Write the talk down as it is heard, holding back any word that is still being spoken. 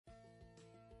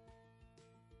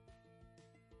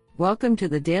Welcome to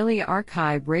the Daily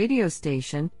Archive radio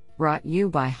station, brought you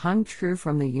by Hung Tru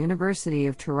from the University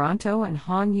of Toronto and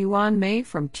Han Yuan Mei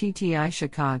from TTI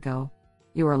Chicago.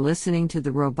 You are listening to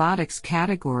the Robotics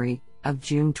category of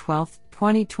June 12,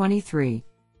 2023.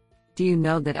 Do you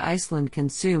know that Iceland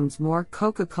consumes more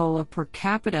Coca-Cola per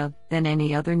capita than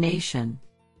any other nation?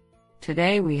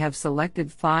 Today we have selected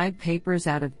 5 papers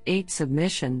out of 8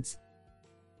 submissions.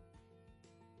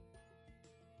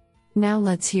 Now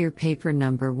let's hear paper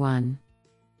number 1.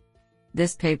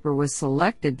 This paper was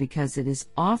selected because it is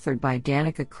authored by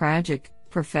Danica Krajic,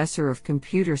 Professor of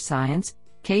Computer Science,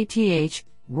 KTH,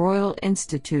 Royal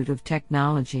Institute of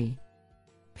Technology.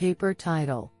 Paper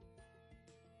title: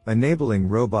 Enabling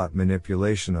Robot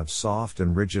Manipulation of Soft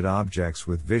and Rigid Objects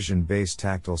with Vision-Based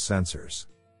Tactile Sensors.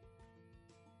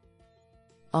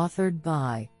 Authored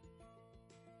by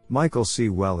Michael C.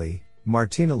 Welly,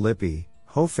 Martina Lippi,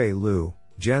 Ho-Fei Liu,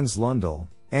 Jens Lundell,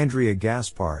 Andrea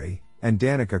Gaspari, and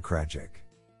Danica Krajic.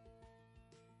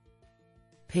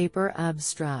 Paper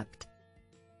abstract: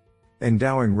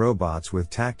 Endowing robots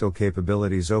with tactile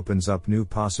capabilities opens up new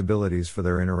possibilities for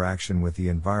their interaction with the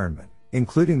environment,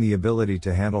 including the ability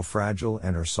to handle fragile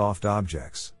and/or soft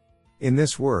objects. In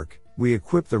this work, we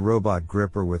equip the robot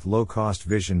gripper with low-cost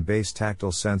vision-based tactile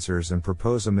sensors and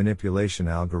propose a manipulation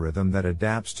algorithm that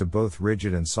adapts to both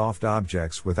rigid and soft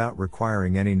objects without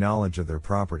requiring any knowledge of their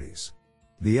properties.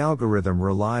 The algorithm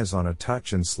relies on a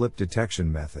touch and slip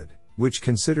detection method, which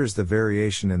considers the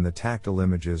variation in the tactile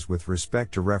images with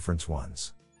respect to reference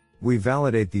ones. We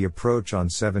validate the approach on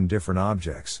 7 different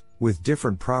objects, with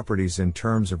different properties in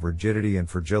terms of rigidity and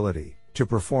fragility, to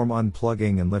perform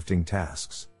unplugging and lifting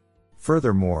tasks.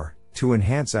 Furthermore, to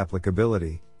enhance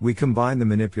applicability, we combine the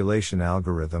manipulation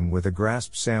algorithm with a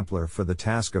grasp sampler for the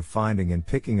task of finding and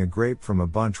picking a grape from a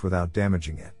bunch without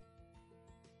damaging it.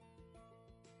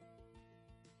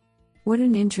 What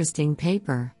an interesting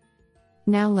paper.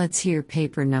 Now let's hear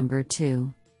paper number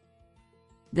 2.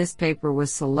 This paper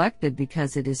was selected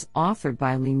because it is authored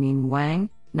by Limin Wang,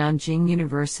 Nanjing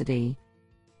University.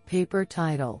 Paper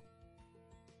title: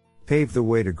 Pave the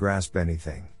Way to Grasp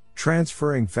Anything.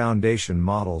 Transferring Foundation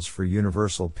Models for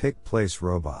Universal Pick-Place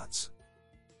Robots.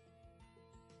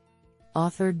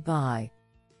 Authored by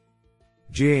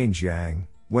Jian Jiang,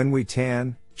 Wenwei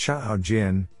Tan, Chao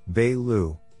Jin, Bei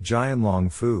Liu,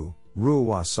 Jianlong Fu,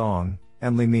 Ruohua Song,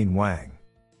 and Limin Wang.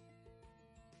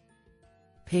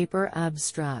 Paper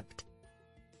abstract: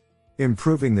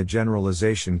 Improving the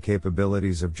generalization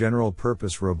capabilities of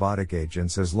general-purpose robotic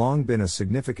agents has long been a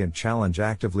significant challenge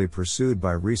actively pursued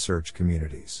by research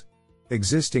communities.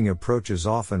 Existing approaches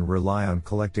often rely on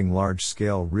collecting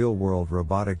large-scale real-world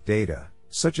robotic data,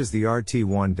 such as the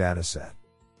RT1 dataset.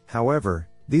 However,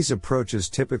 these approaches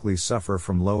typically suffer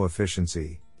from low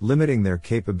efficiency, limiting their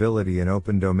capability in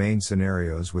open domain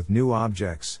scenarios with new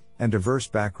objects and diverse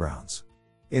backgrounds.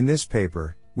 In this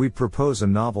paper, we propose a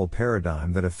novel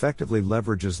paradigm that effectively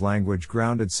leverages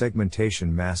language-grounded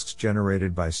segmentation masks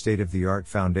generated by state-of-the-art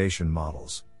foundation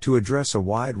models to address a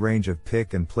wide range of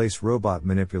pick-and-place robot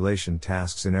manipulation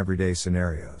tasks in everyday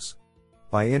scenarios.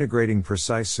 By integrating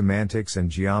precise semantics and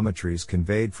geometries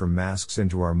conveyed from masks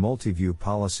into our multi-view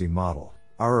policy model,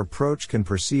 our approach can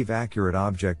perceive accurate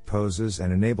object poses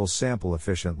and enable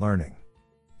sample-efficient learning.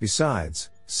 Besides,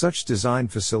 such design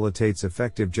facilitates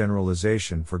effective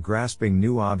generalization for grasping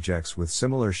new objects with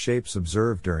similar shapes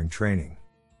observed during training.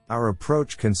 Our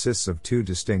approach consists of 2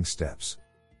 distinct steps.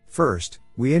 First,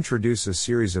 we introduce a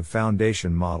series of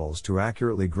foundation models to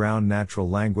accurately ground natural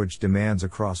language demands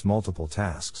across multiple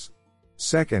tasks.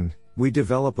 Second, we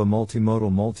develop a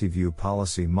multimodal multi-view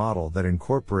policy model that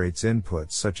incorporates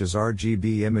inputs such as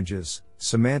RGB images,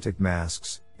 semantic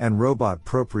masks, and robot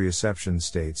proprioception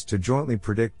states to jointly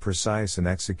predict precise and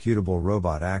executable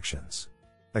robot actions.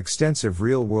 Extensive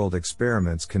real-world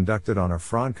experiments conducted on a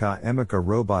Franca Emica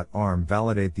robot arm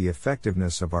validate the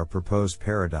effectiveness of our proposed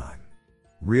paradigm.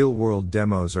 Real-world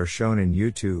demos are shown in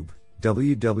YouTube,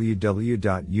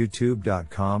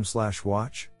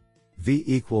 www.youtube.com/watch,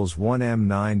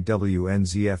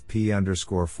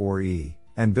 v=1m9wnzfp_4e,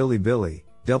 and Bilibili,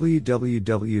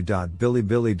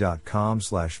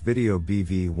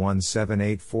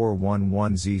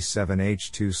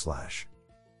 www.bilibili.com/videobv178411z7h2/.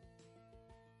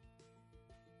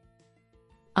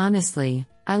 Honestly,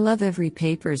 I love every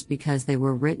papers because they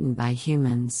were written by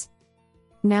humans.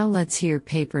 Now let's hear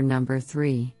paper number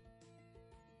 3.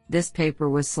 This paper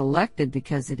was selected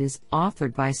because it is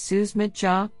authored by Susmit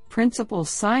Jha, Principal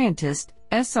Scientist,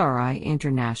 SRI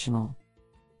International.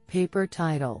 Paper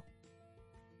title: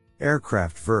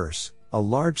 Aircraft Verse, a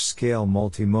large-scale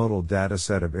multimodal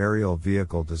dataset of aerial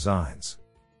vehicle designs.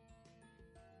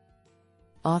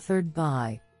 Authored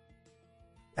by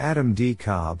Adam D.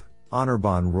 Cobb,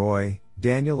 Anirban Roy,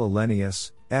 Daniel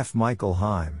Elenius, F. Michael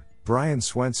Heim, Brian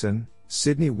Swenson,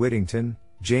 Sidney Whittington,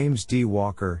 James D.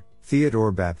 Walker,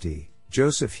 Theodore Bapti,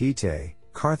 Joseph Hite,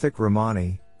 Karthik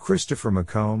Ramani, Christopher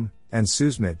McComb, and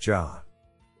Susmit Jha.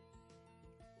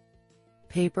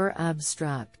 Paper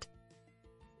abstract.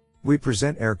 We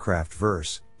present Aircraft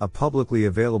Verse, a publicly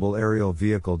available aerial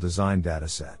vehicle design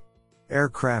dataset.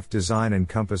 Aircraft design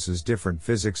encompasses different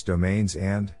physics domains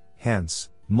and, hence,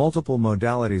 multiple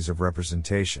modalities of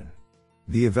representation.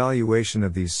 The evaluation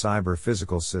of these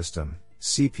cyber-physical system,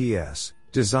 CPS,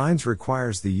 designs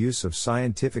requires the use of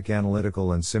scientific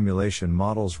analytical and simulation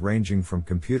models ranging from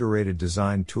computer-aided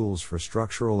design tools for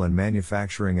structural and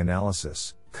manufacturing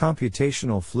analysis,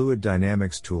 computational fluid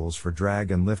dynamics tools for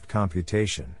drag and lift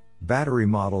computation, battery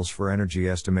models for energy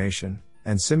estimation,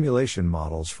 and simulation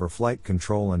models for flight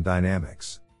control and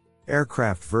dynamics.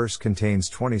 Aircraft Verse contains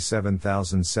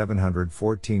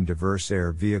 27,714 diverse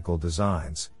air vehicle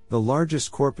designs, the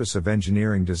largest corpus of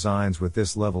engineering designs with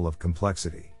this level of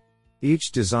complexity.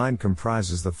 Each design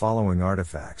comprises the following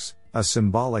artifacts: a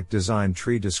symbolic design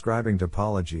tree describing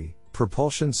topology,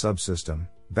 propulsion subsystem,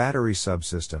 battery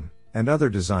subsystem, and other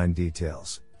design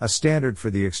details, a standard for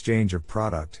the exchange of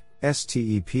product,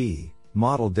 STEP,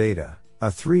 model data, a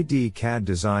 3D CAD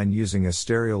design using a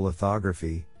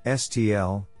stereolithography,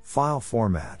 STL, file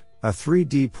format, a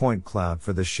 3D point cloud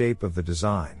for the shape of the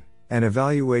design, and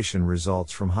evaluation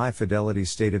results from high-fidelity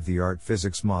state-of-the-art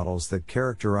physics models that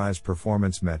characterize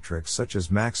performance metrics such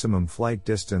as maximum flight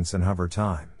distance and hover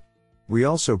time. We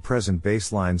also present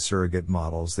baseline surrogate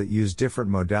models that use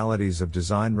different modalities of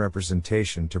design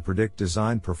representation to predict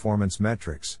design performance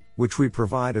metrics, which we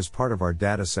provide as part of our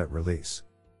dataset release.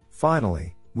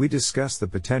 Finally, we discuss the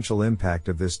potential impact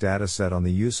of this dataset on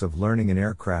the use of learning in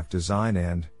aircraft design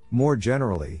and, more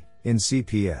generally, in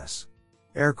CPS.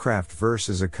 Aircraft Verse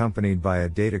is accompanied by a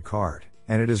data card,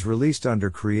 and it is released under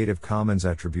Creative Commons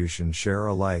Attribution Share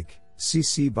Alike,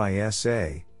 CC by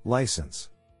SA, license.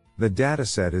 The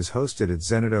dataset is hosted at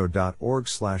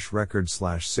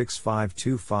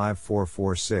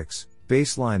zenodo.org/record/6525446,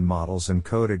 baseline models and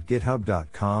code at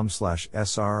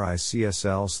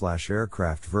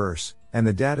github.com/sricsl/aircraftverse, and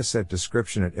the dataset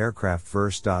description at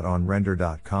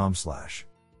aircraftverse.onrender.com/.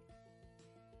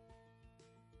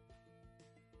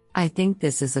 I think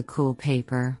this is a cool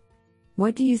paper.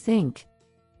 What do you think?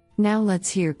 Now let's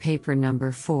hear paper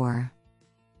number 4.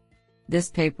 This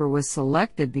paper was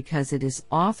selected because it is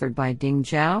authored by Ding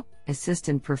Zhao,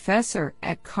 assistant professor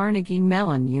at Carnegie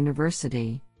Mellon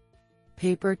University.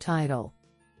 Paper title: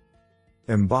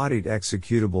 Embodied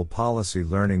Executable Policy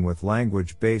Learning with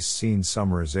Language-Based Scene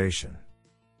Summarization.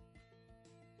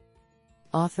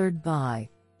 Authored by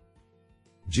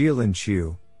Jielin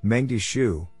Qiu, Mengdi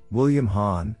Xu, William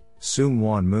Han,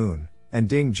 Seung-Won Moon, and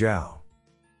Ding Zhao.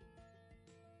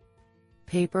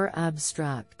 Paper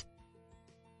abstract: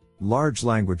 Large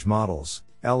language models,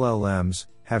 LLMs,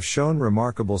 have shown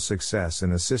remarkable success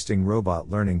in assisting robot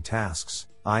learning tasks,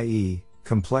 i.e.,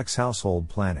 complex household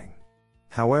planning.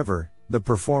 However, the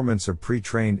performance of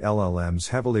pre-trained LLMs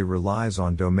heavily relies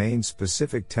on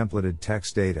domain-specific templated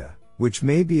text data, which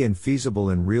may be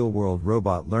infeasible in real-world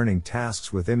robot learning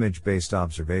tasks with image-based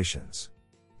observations.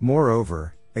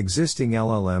 Moreover, existing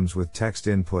LLMs with text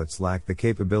inputs lack the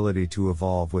capability to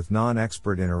evolve with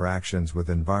non-expert interactions with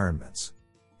environments.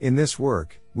 In this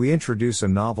work, we introduce a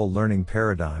novel learning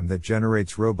paradigm that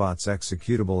generates robots'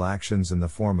 executable actions in the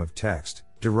form of text,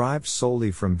 derived solely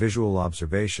from visual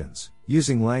observations,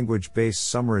 using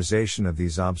language-based summarization of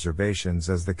these observations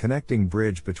as the connecting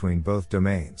bridge between both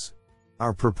domains.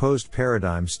 Our proposed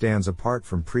paradigm stands apart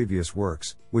from previous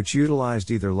works, which utilized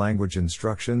either language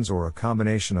instructions or a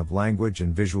combination of language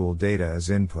and visual data as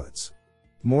inputs.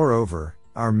 Moreover,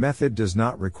 our method does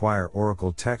not require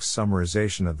oracle text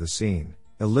summarization of the scene,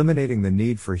 eliminating the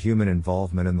need for human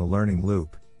involvement in the learning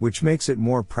loop, which makes it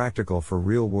more practical for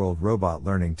real-world robot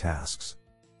learning tasks.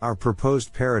 Our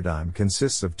proposed paradigm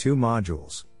consists of 2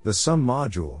 modules: the SUM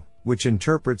module, which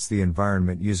interprets the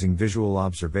environment using visual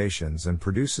observations and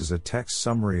produces a text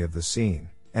summary of the scene,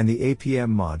 and the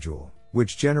APM module,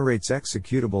 which generates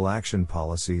executable action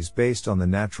policies based on the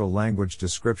natural language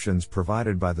descriptions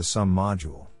provided by the SUM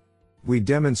module. We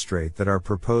demonstrate that our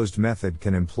proposed method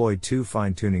can employ 2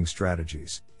 fine-tuning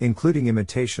strategies, including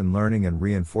imitation learning and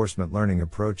reinforcement learning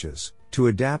approaches, to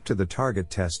adapt to the target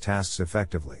test tasks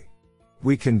effectively.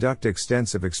 We conduct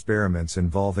extensive experiments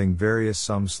involving various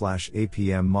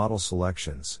SUM/APM model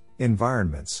selections,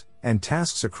 environments, and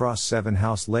tasks across 7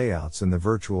 house layouts in the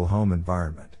virtual home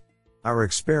environment. Our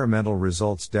experimental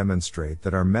results demonstrate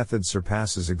that our method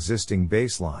surpasses existing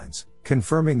baselines,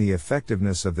 confirming the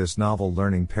effectiveness of this novel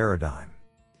learning paradigm.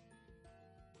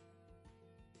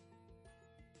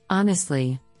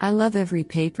 Honestly, I love every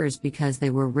papers because they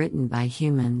were written by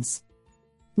humans.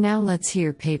 Now let's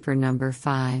hear paper number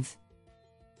 5.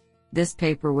 This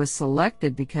paper was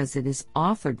selected because it is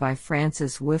authored by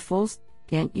Francis Wiffels,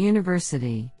 Ghent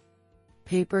University.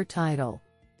 Paper title: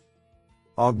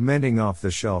 Augmenting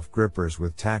off-the-shelf grippers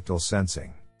with tactile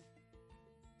sensing.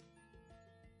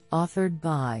 Authored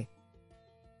by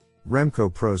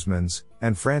Remco Prosmans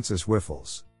and Francis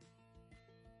Wiffels.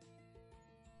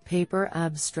 Paper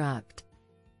abstract: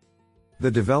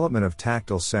 The development of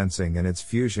tactile sensing and its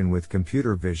fusion with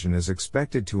computer vision is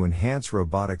expected to enhance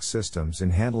robotic systems in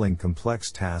handling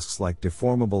complex tasks like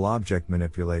deformable object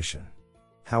manipulation.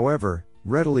 However,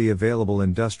 readily available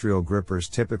industrial grippers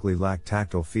typically lack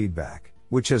tactile feedback,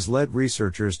 which has led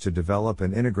researchers to develop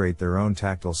and integrate their own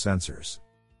tactile sensors.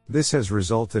 This has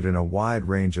resulted in a wide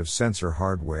range of sensor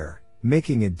hardware,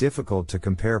 making it difficult to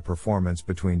compare performance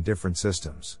between different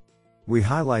systems. We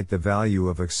highlight the value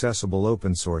of accessible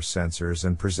open-source sensors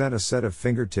and present a set of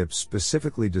fingertips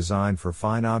specifically designed for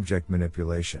fine object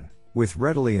manipulation, with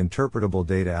readily interpretable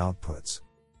data outputs.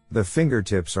 The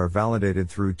fingertips are validated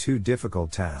through 2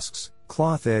 difficult tasks: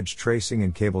 cloth edge tracing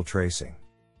and cable tracing.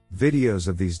 Videos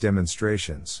of these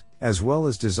demonstrations, as well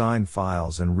as design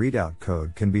files and readout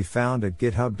code, can be found at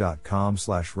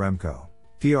github.com/remco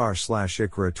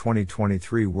pr/ICRA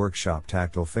 2023 Workshop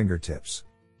Tactile Fingertips.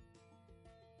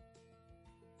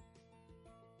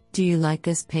 Do you like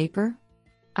this paper?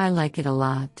 I like it a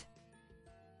lot.